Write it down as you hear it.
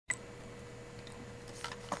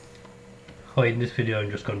Hi, in this video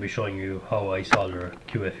I'm just going to be showing you how I solder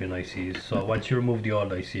QFN ICs. So once you remove the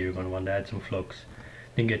old IC, you're going to want to add some flux,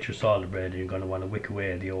 then get your solder blade and you're going to want to wick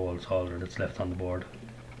away the old solder that's left on the board.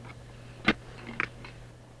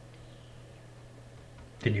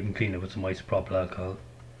 Then you can clean it with some isopropyl alcohol.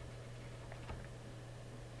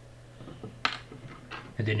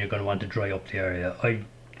 And then you're going to want to dry up the area. I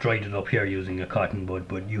dried it up here using a cotton bud,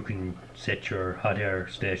 but you can set your hot air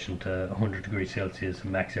station to 100 degrees Celsius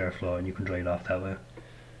and max airflow and you can dry it off that way.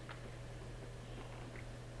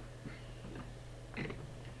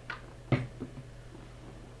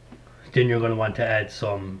 Then you're going to want to add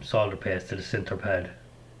some solder paste to the center pad.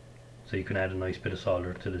 So you can add a nice bit of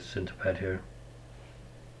solder to the center pad here.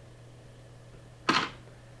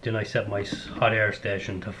 Then I set my hot air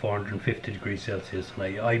station to 450 degrees Celsius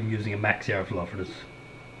and I'm using a max airflow for this.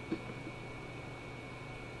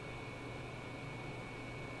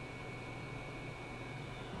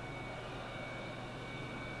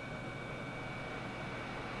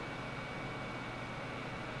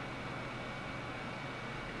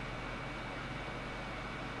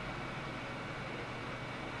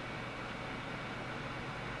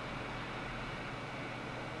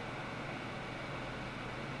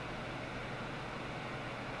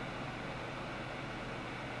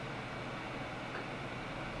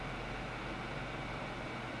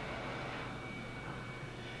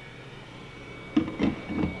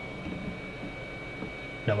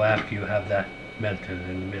 Now after you have that melted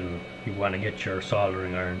in the middle, you want to get your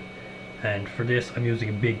soldering iron, and for this I'm using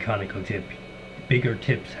a big conical tip. Bigger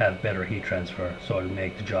tips have better heat transfer, so it'll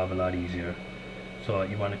make the job a lot easier. So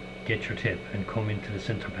you want to get your tip and come into the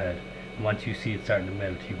center pad, and once you see it starting to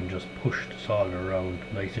melt, you can just push the solder around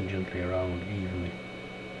nice and gently around evenly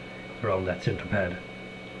around that center pad.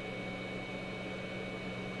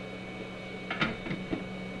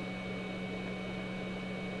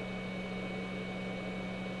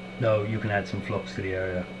 Now you can add some flux to the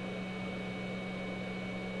area.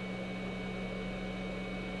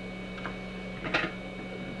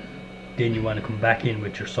 Then you want to come back in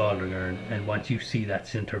with your soldering iron, and once you see that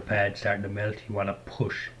center pad starting to melt, you want to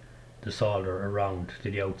push the solder around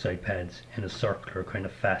to the outside pads in a circular kind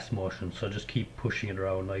of fast motion. So just keep pushing it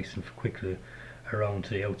around nice and quickly around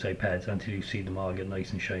to the outside pads until you see them all get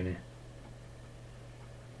nice and shiny.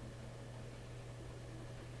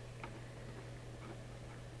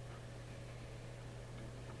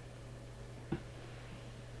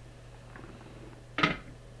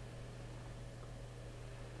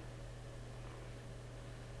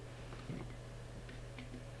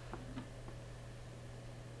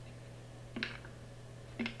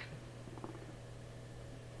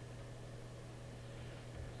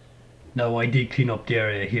 Now I did clean up the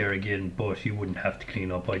area here again, but you wouldn't have to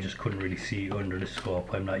clean up. I just couldn't really see under this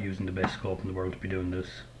scope. I'm not using the best scope in the world to be doing this.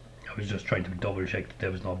 I was just trying to double check that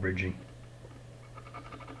there was no bridging.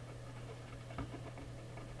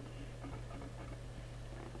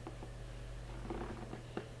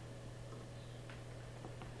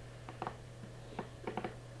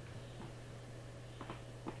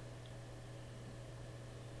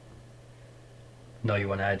 Now you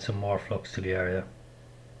want to add some more flux to the area.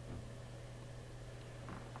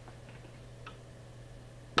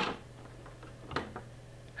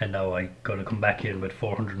 And now I'm going to come back in with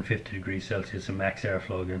 450 degrees Celsius and max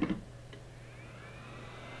airflow again.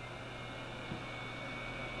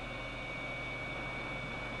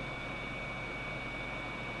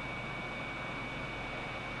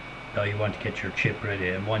 Now you want to get your chip ready,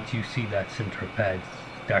 and once you see that center pad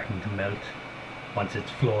starting to melt, once it's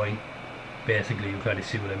flowing, basically you've got to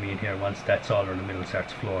see what I mean here. Once that solder in the middle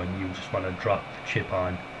starts flowing, you just want to drop the chip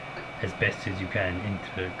on as best as you can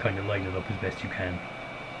into kind of line it up as best you can.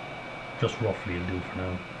 Just roughly will do for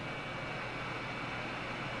now.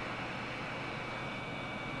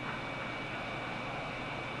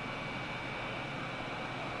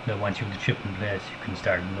 Now once you have the chip in place, you can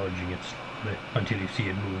start nudging it slowly until you see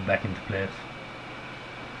it move back into place.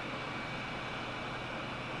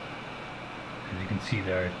 As you can see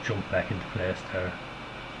there, it jumped back into place there.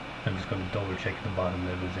 I'm just going to double check the bottom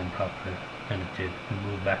that it was in properly, and it did. It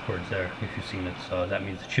moved backwards there if you've seen it, so that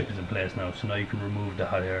means the chip is in place now. So now you can remove the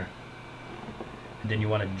hot air. And then you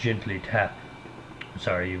want to gently tap,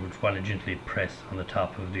 you would want to gently press on the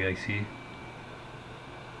top of the IC.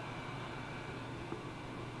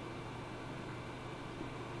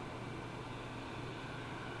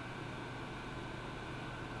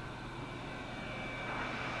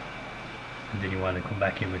 And then you want to come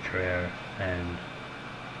back in with your air, and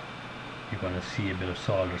you're going to see a bit of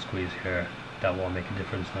solder squeeze here. That won't make a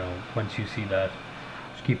difference now. Once you see that,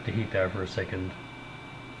 just keep the heat there for a second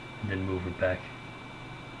and then move it back.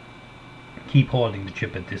 Keep holding the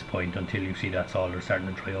chip at this point until you see that solder starting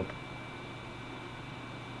to dry up.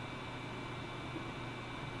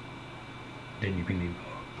 Then you can leave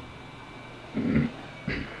go.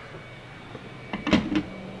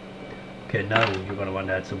 Okay, now you're going to want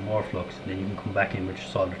to add some more flux, and then you can come back in with your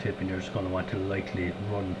solder tip, and you're just going to want to lightly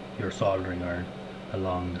run your soldering iron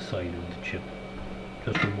along the side of the chip,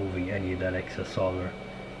 just removing any of that excess solder.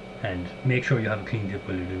 And make sure you have a clean tip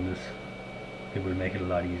while you're doing this. It will make it a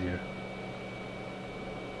lot easier.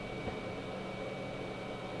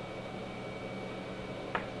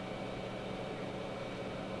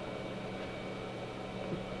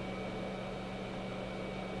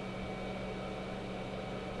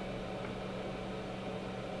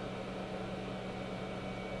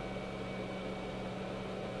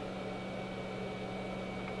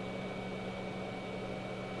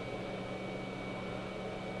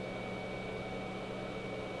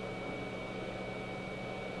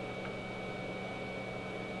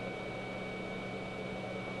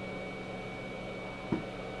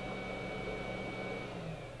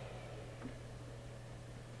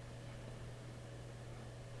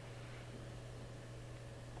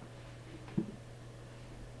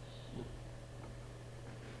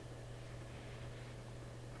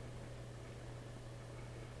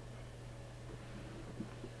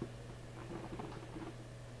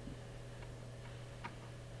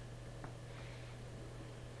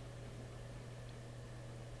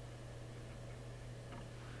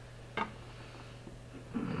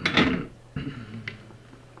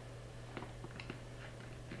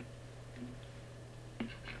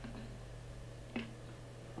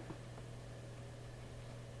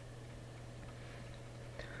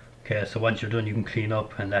 Okay, so once you're done, you can clean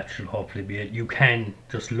up, and that should hopefully be it. You can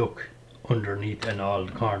just look underneath and all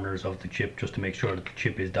the corners of the chip just to make sure that the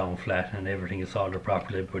chip is down flat and everything is soldered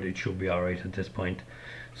properly, but it should be alright at this point.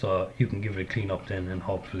 So you can give it a clean up then, and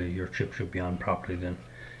hopefully your chip should be on properly then.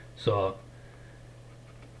 So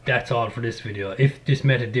that's all for this video. If this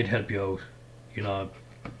method did help you out, you know,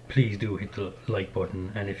 please do hit the like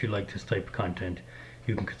button, and if you like this type of content,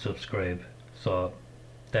 you can subscribe. So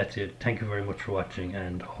that's it. Thank you very much for watching,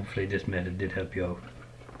 and hopefully this method did help you out.